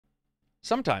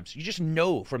Sometimes you just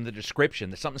know from the description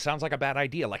that something sounds like a bad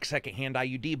idea, like secondhand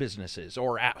IUD businesses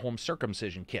or at-home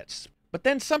circumcision kits. But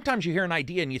then sometimes you hear an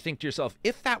idea and you think to yourself,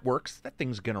 if that works, that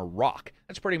thing's gonna rock.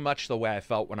 That's pretty much the way I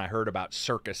felt when I heard about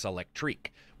Circus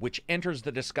Electrique, which enters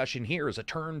the discussion here as a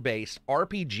turn-based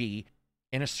RPG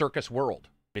in a circus world.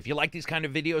 If you like these kind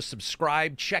of videos,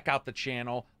 subscribe, check out the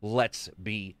channel. Let's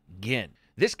begin.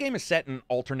 This game is set in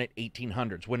alternate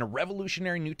 1800s when a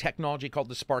revolutionary new technology called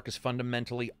the spark has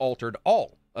fundamentally altered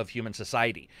all of human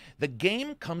society. The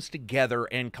game comes together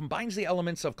and combines the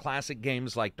elements of classic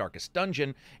games like Darkest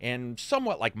Dungeon and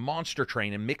somewhat like Monster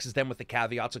Train and mixes them with the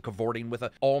caveats of cavorting with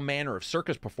all manner of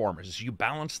circus performers. As you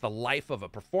balance the life of a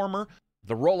performer,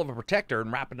 the role of a protector,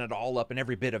 and wrapping it all up in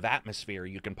every bit of atmosphere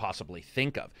you can possibly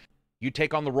think of. You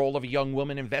take on the role of a young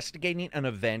woman investigating an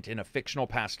event in a fictional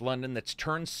past London that's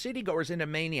turned citygoers into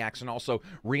maniacs and also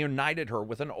reunited her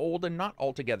with an old and not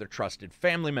altogether trusted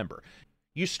family member.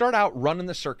 You start out running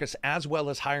the circus as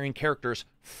well as hiring characters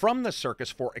from the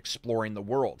circus for exploring the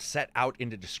world, set out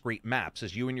into discrete maps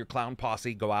as you and your clown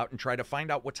posse go out and try to find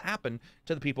out what's happened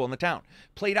to the people in the town.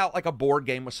 Played out like a board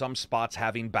game with some spots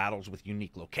having battles with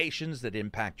unique locations that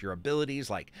impact your abilities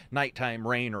like nighttime,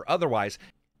 rain, or otherwise,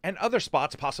 and other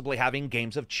spots possibly having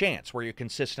games of chance where you're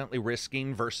consistently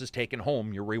risking versus taking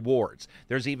home your rewards.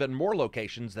 There's even more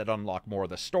locations that unlock more of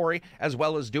the story, as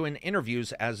well as doing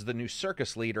interviews as the new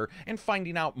circus leader and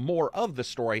finding out more of the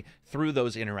story through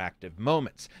those interactive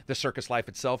moments. The circus life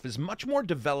itself is much more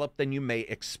developed than you may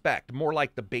expect, more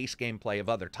like the base gameplay of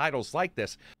other titles like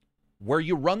this, where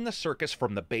you run the circus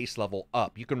from the base level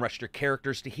up. You can rest your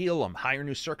characters to heal them, hire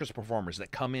new circus performers that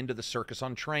come into the circus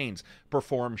on trains,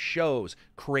 perform shows,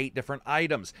 create different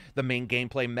items. The main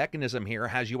gameplay mechanism here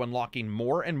has you unlocking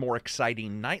more and more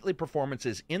exciting nightly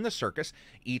performances in the circus,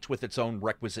 each with its own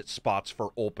requisite spots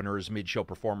for openers, mid-show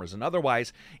performers, and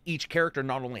otherwise. Each character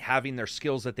not only having their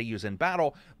skills that they use in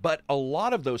battle, but a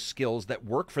lot of those skills that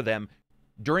work for them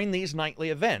during these nightly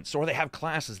events, or they have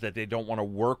classes that they don't want to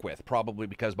work with, probably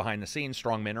because behind the scenes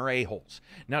strongmen are a-holes.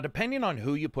 Now, depending on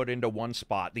who you put into one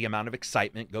spot, the amount of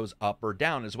excitement goes up or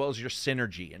down, as well as your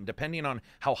synergy, and depending on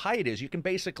how high it is, you can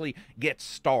basically get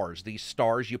stars. These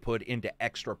stars you put into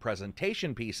extra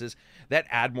presentation pieces that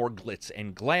add more glitz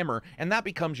and glamour, and that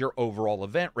becomes your overall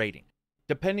event rating.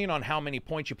 Depending on how many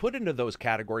points you put into those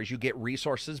categories, you get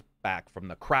resources back from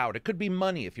the crowd. It could be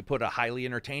money if you put a highly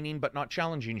entertaining but not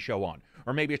challenging show on.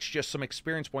 Or maybe it's just some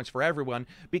experience points for everyone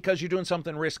because you're doing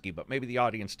something risky, but maybe the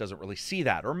audience doesn't really see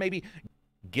that. Or maybe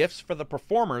gifts for the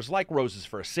performers, like roses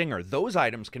for a singer. Those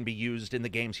items can be used in the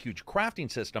game's huge crafting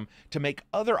system to make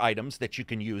other items that you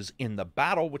can use in the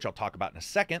battle, which I'll talk about in a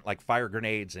second, like fire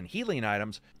grenades and healing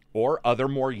items, or other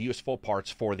more useful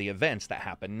parts for the events that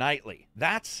happen nightly.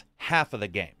 That's half of the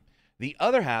game. The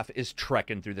other half is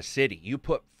trekking through the city. You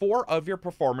put 4 of your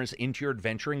performers into your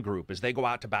adventuring group as they go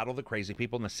out to battle the crazy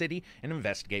people in the city and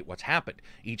investigate what's happened.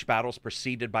 Each battle is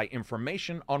preceded by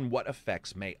information on what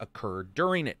effects may occur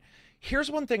during it. Here's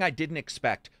one thing I didn't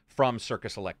expect from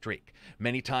Circus Electrique.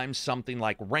 Many times something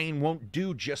like rain won't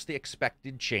do just the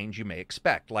expected change you may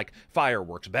expect, like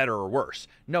fireworks, better or worse.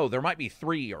 No, there might be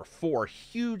 3 or 4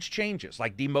 huge changes,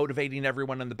 like demotivating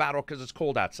everyone in the battle because it's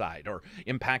cold outside, or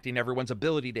impacting everyone's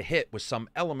ability to hit with some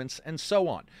elements, and so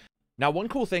on. Now, one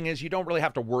cool thing is you don't really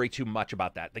have to worry too much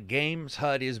about that. The game's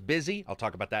HUD is busy, I'll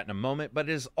talk about that in a moment, but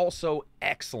it is also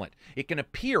excellent. It can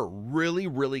appear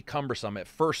really cumbersome at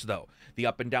first, though. The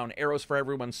up and down arrows for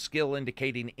everyone's skill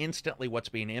indicating instantly what's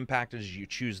being impacted as you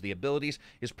choose the abilities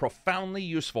is profoundly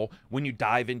useful when you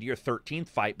dive into your 13th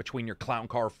fight between your clown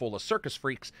car full of circus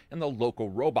freaks and the local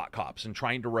robot cops and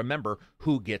trying to remember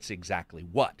who gets exactly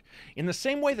what. In the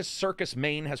same way the circus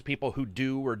main has people who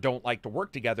do or don't like to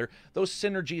work together, those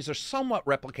synergies are somewhat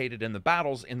replicated in the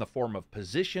battles in the form of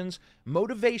positions,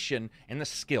 motivation, and the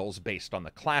skills based on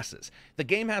the classes. The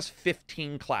game has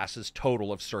 15 classes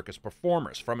total of circus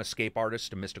performers, from escape artists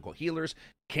to mystical healers,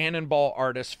 cannonball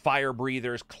artists, fire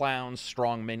breathers, clowns,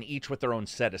 strongmen, each with their own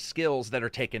set of skills that are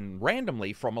taken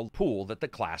randomly from a pool that the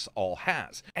class all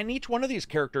has. And each one of these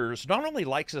characters not only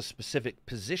likes a specific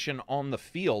position on the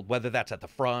field, whether that's at the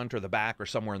front or the back or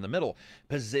somewhere in the middle,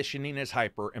 positioning is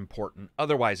hyper important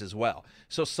otherwise as well.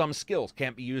 So some skills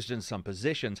can't be used in some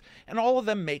positions, and all of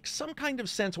them make some kind of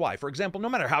sense why. For example, no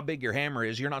matter how big your hammer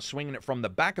is, you're not swinging it from the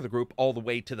back of the group all the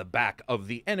way to the back of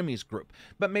the enemy's group.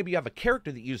 But maybe you have a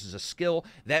character that uses a skill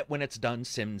that when it's done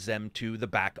sends them to the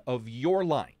back of your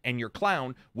line, and your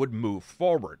clown would move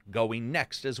forward, going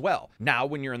next as well. Now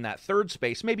when you're in that third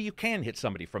space, maybe you can hit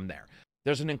somebody from there.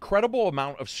 There's an incredible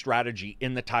amount of strategy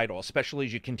in the title, especially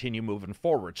as you continue moving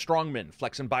forward. Strongmen,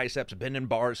 flexing biceps, bending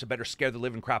bars to better scare the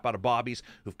living crap out of bobbies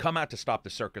who've come out to stop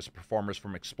the circus performers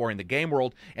from exploring the game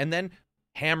world, and then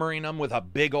hammering them with a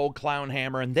big old clown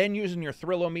hammer, and then using your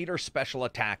Thrillometer special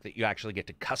attack that you actually get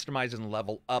to customize and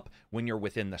level up when you're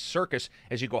within the circus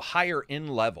as you go higher in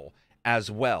level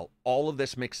as well. All of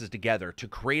this mixes together to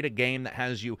create a game that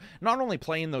has you not only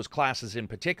playing those classes in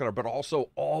particular, but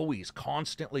also always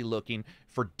constantly looking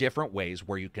for different ways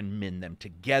where you can mend them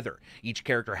together. Each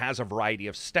character has a variety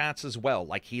of stats as well,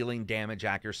 like healing, damage,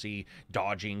 accuracy,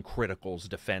 dodging, criticals,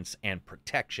 defense, and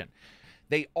protection.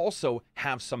 They also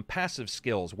have some passive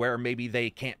skills where maybe they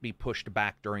can't be pushed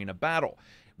back during a battle,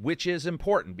 which is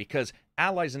important because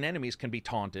allies and enemies can be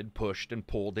taunted, pushed, and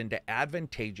pulled into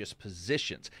advantageous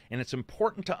positions. And it's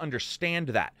important to understand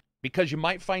that because you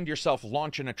might find yourself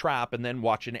launching a trap and then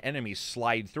watching enemies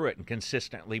slide through it and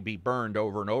consistently be burned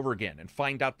over and over again, and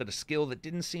find out that a skill that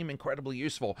didn't seem incredibly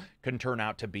useful can turn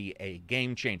out to be a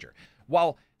game changer.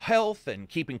 While health and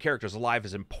keeping characters alive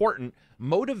is important,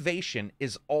 motivation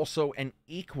is also an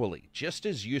equally just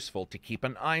as useful to keep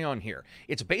an eye on here.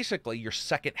 It's basically your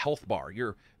second health bar,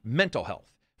 your mental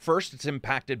health. First, it's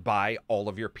impacted by all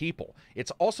of your people.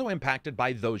 It's also impacted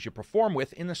by those you perform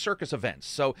with in the circus events,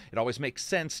 so it always makes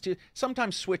sense to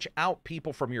sometimes switch out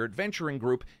people from your adventuring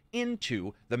group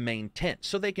into the main tent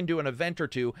so they can do an event or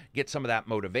two, get some of that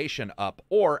motivation up,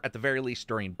 or at the very least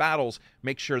during battles,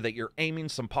 make sure that you're aiming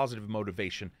some positive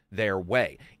motivation their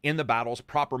way. In the battles,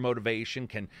 proper motivation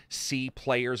can see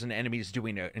players and enemies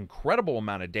doing an incredible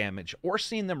amount of damage, or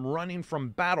seeing them running from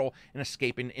battle and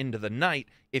escaping into the night.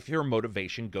 If your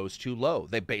motivation goes too low,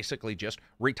 they basically just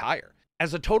retire.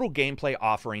 As a total gameplay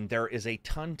offering, there is a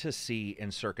ton to see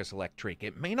in Circus Electrique.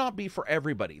 It may not be for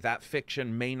everybody. That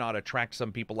fiction may not attract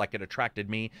some people like it attracted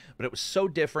me, but it was so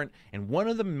different, and one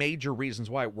of the major reasons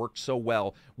why it worked so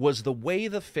well was the way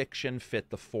the fiction fit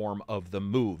the form of the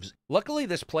moves. Luckily,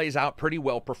 this plays out pretty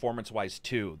well performance-wise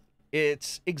too.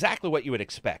 It's exactly what you would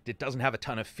expect. It doesn't have a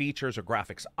ton of features or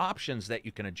graphics options that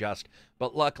you can adjust,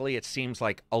 but luckily it seems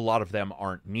like a lot of them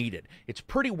aren't needed. It's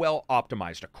pretty well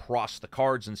optimized across the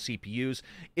cards and CPUs,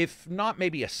 if not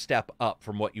maybe a step up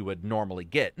from what you would normally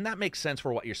get, and that makes sense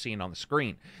for what you're seeing on the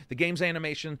screen. The game's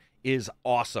animation is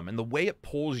awesome, and the way it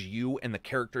pulls you and the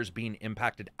characters being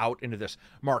impacted out into this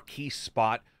marquee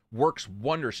spot works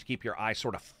wonders to keep your eyes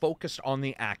sort of focused on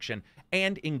the action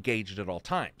and engaged at all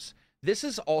times. This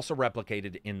is also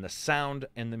replicated in the sound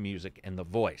and the music and the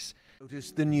voice.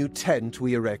 Notice the new tent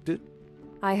we erected?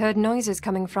 I heard noises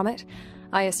coming from it.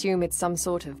 I assume it's some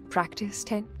sort of practice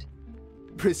tent?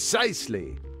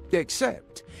 Precisely.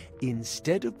 Except,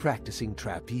 instead of practicing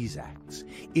trapeze acts,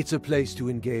 it's a place to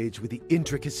engage with the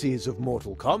intricacies of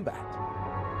Mortal Kombat.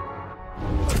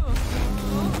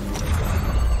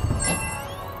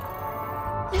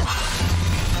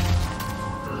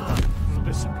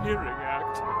 Disappearing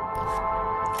act.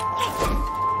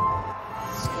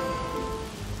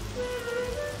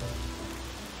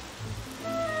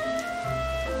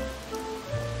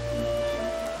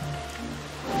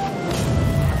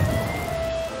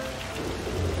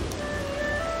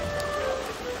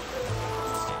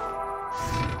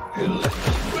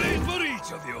 Wait for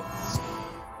each of you.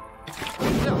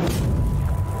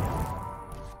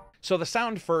 So the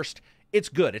sound first. It's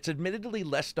good. It's admittedly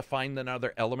less defined than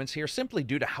other elements here, simply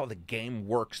due to how the game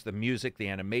works, the music, the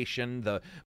animation, the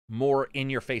more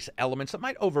in-your-face elements that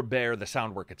might overbear the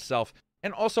sound work itself.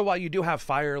 And also, while you do have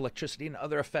fire, electricity, and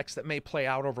other effects that may play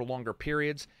out over longer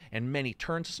periods and many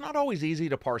turns, it's not always easy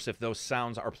to parse if those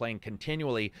sounds are playing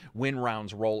continually when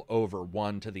rounds roll over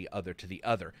one to the other to the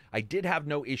other. I did have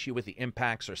no issue with the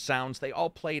impacts or sounds. They all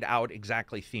played out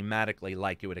exactly thematically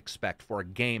like you would expect for a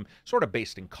game sort of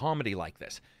based in comedy like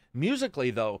this.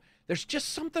 Musically, though, there's just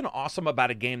something awesome about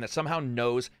a game that somehow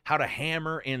knows how to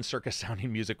hammer in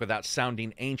circus-sounding music without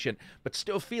sounding ancient, but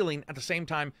still feeling, at the same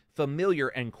time, familiar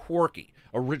and quirky.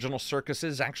 Original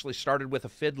circuses actually started with a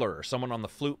fiddler or someone on the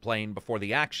flute playing before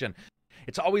the action.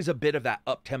 It's always a bit of that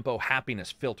up-tempo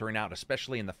happiness filtering out,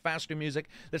 especially in the faster music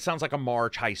that sounds like a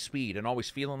march high speed, and always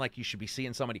feeling like you should be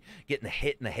seeing somebody getting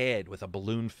hit in the head with a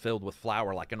balloon filled with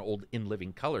flour like an old In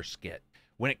Living Color skit.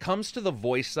 When it comes to the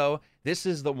voice, though, this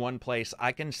is the one place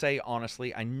I can say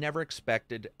honestly I never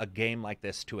expected a game like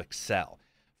this to excel.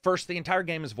 First, the entire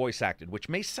game is voice acted, which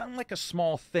may sound like a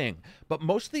small thing, but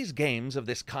most of these games of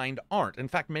this kind aren't. In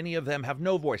fact, many of them have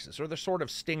no voices, or they're sort of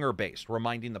stinger-based,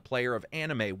 reminding the player of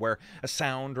anime where a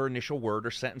sound or initial word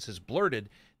or sentence is blurted,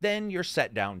 then you're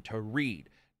set down to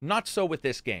read. Not so with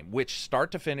this game, which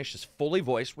start to finish is fully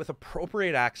voiced with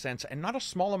appropriate accents and not a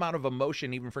small amount of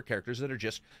emotion even for characters that are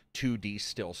just 2D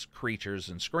still creatures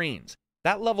and screens.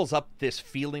 That levels up this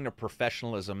feeling of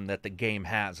professionalism that the game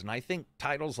has, and I think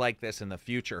titles like this in the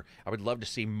future, I would love to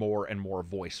see more and more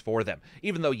voice for them,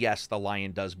 even though, yes, the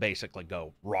lion does basically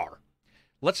go roar.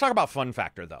 Let's talk about fun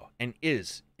factor, though, and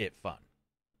is it fun?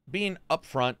 Being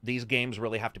upfront, these games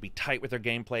really have to be tight with their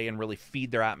gameplay and really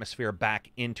feed their atmosphere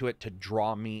back into it to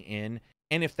draw me in.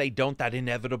 And if they don't, that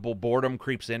inevitable boredom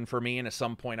creeps in for me, and at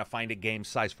some point I find a game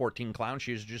size 14 clown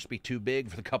shoes just be too big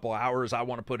for the couple of hours I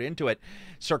want to put into it.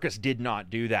 Circus did not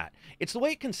do that. It's the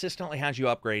way it consistently has you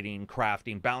upgrading,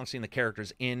 crafting, balancing the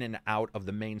characters in and out of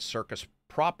the main circus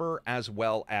proper, as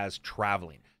well as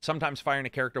traveling. Sometimes firing a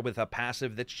character with a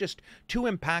passive that's just too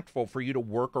impactful for you to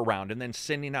work around, and then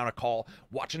sending out a call,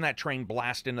 watching that train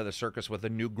blast into the circus with a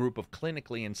new group of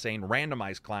clinically insane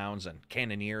randomized clowns and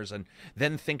cannoneers, and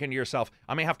then thinking to yourself,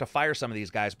 I may have to fire some of these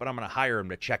guys, but I'm going to hire them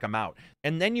to check them out.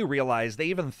 And then you realize they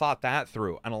even thought that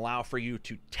through and allow for you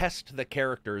to test the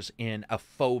characters in a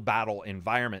faux battle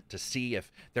environment to see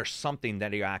if there's something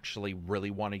that you actually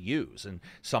really want to use and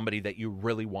somebody that you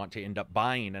really want to end up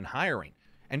buying and hiring.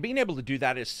 And being able to do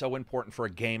that is so important for a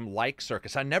game like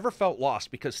Circus. I never felt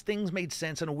lost because things made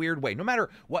sense in a weird way. No matter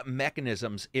what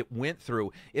mechanisms it went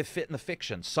through, it fit in the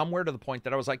fiction somewhere to the point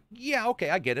that I was like, yeah, okay,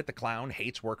 I get it. The clown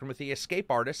hates working with the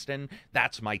escape artist, and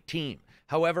that's my team.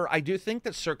 However, I do think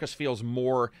that Circus feels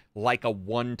more like a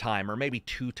one-time or maybe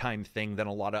two-time thing than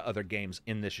a lot of other games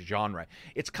in this genre.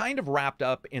 It's kind of wrapped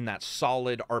up in that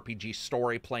solid RPG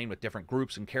story. Playing with different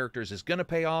groups and characters is going to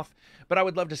pay off, but I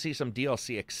would love to see some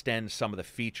DLC extend some of the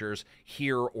features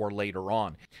here or later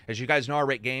on. As you guys know, I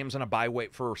rate games on a buy,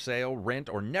 wait for sale, rent,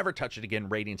 or never touch it again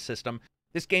rating system.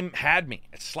 This game had me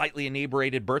at slightly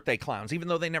inebriated birthday clowns. Even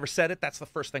though they never said it, that's the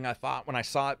first thing I thought when I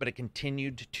saw it, but it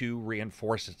continued to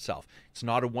reinforce itself. It's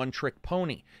not a one-trick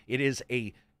pony. It is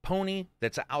a pony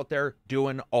that's out there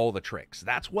doing all the tricks.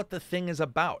 That's what the thing is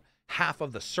about. Half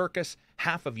of the circus,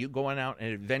 half of you going out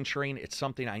and adventuring. It's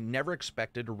something I never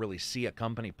expected to really see a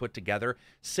company put together.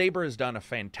 Saber has done a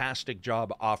fantastic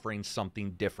job offering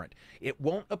something different. It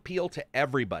won't appeal to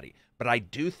everybody, but I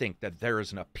do think that there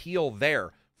is an appeal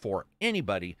there for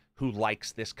anybody who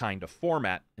likes this kind of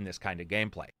format and this kind of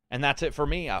gameplay. And that's it for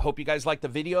me. I hope you guys liked the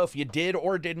video. If you did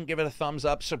or didn't, give it a thumbs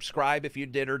up. Subscribe if you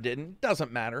did or didn't.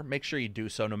 Doesn't matter. Make sure you do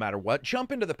so no matter what.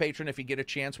 Jump into the Patreon if you get a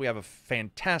chance. We have a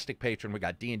fantastic Patreon. We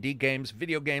got D&D games,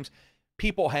 video games,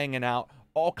 people hanging out,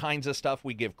 all kinds of stuff.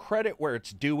 We give credit where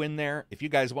it's due in there. If you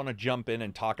guys want to jump in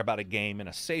and talk about a game in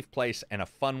a safe place and a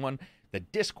fun one, the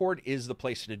Discord is the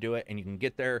place to do it, and you can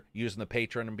get there using the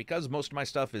Patreon. And because most of my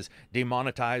stuff is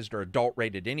demonetized or adult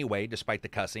rated anyway, despite the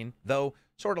cussing, though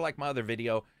sort of like my other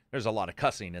video, there's a lot of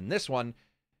cussing in this one,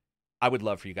 I would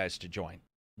love for you guys to join.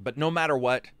 But no matter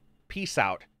what, peace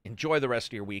out. Enjoy the rest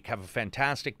of your week. Have a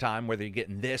fantastic time, whether you're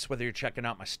getting this, whether you're checking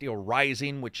out my Steel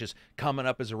Rising, which is coming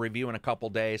up as a review in a couple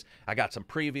days. I got some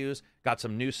previews, got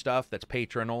some new stuff that's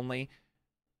Patreon only.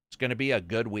 It's going to be a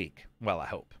good week. Well, I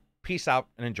hope. Peace out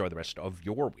and enjoy the rest of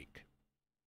your week.